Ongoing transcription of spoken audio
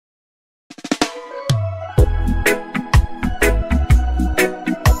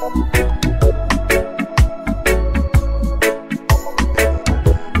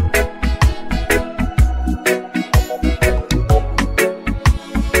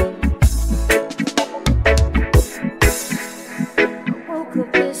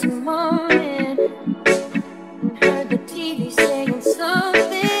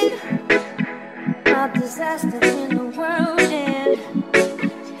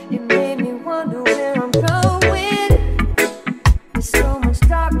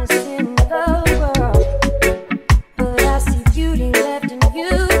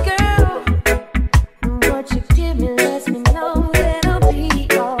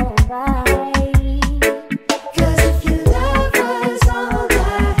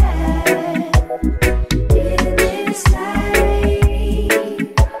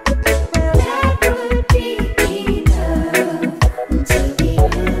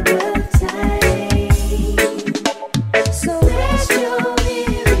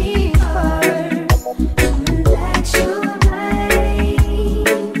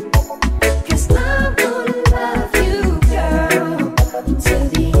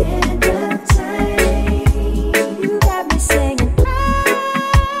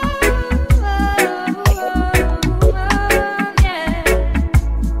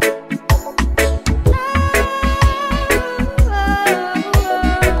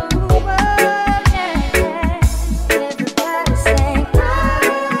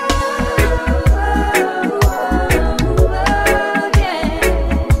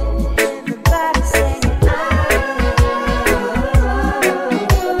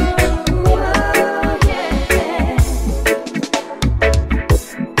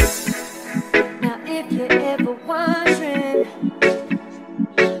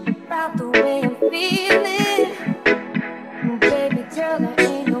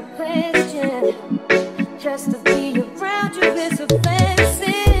no question. Just to be around you is a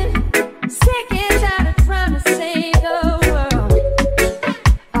blessing. Sick and tired of trying to save the world.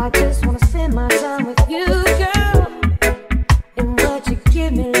 I just wanna spend my time with you, girl. And what you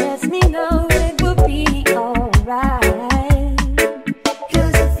give me lets me know it will be alright.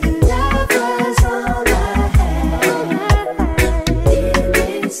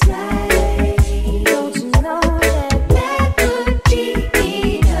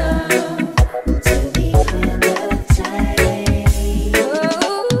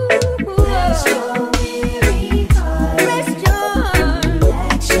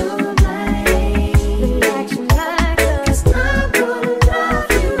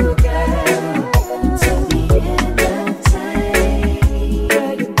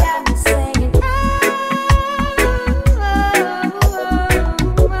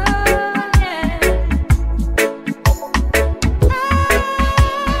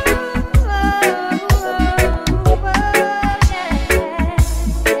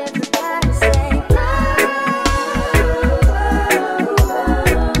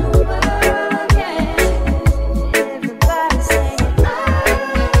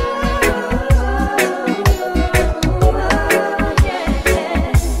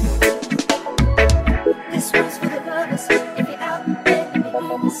 This one's for the lovers. If you're out there, let me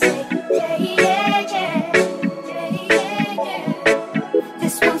hear you say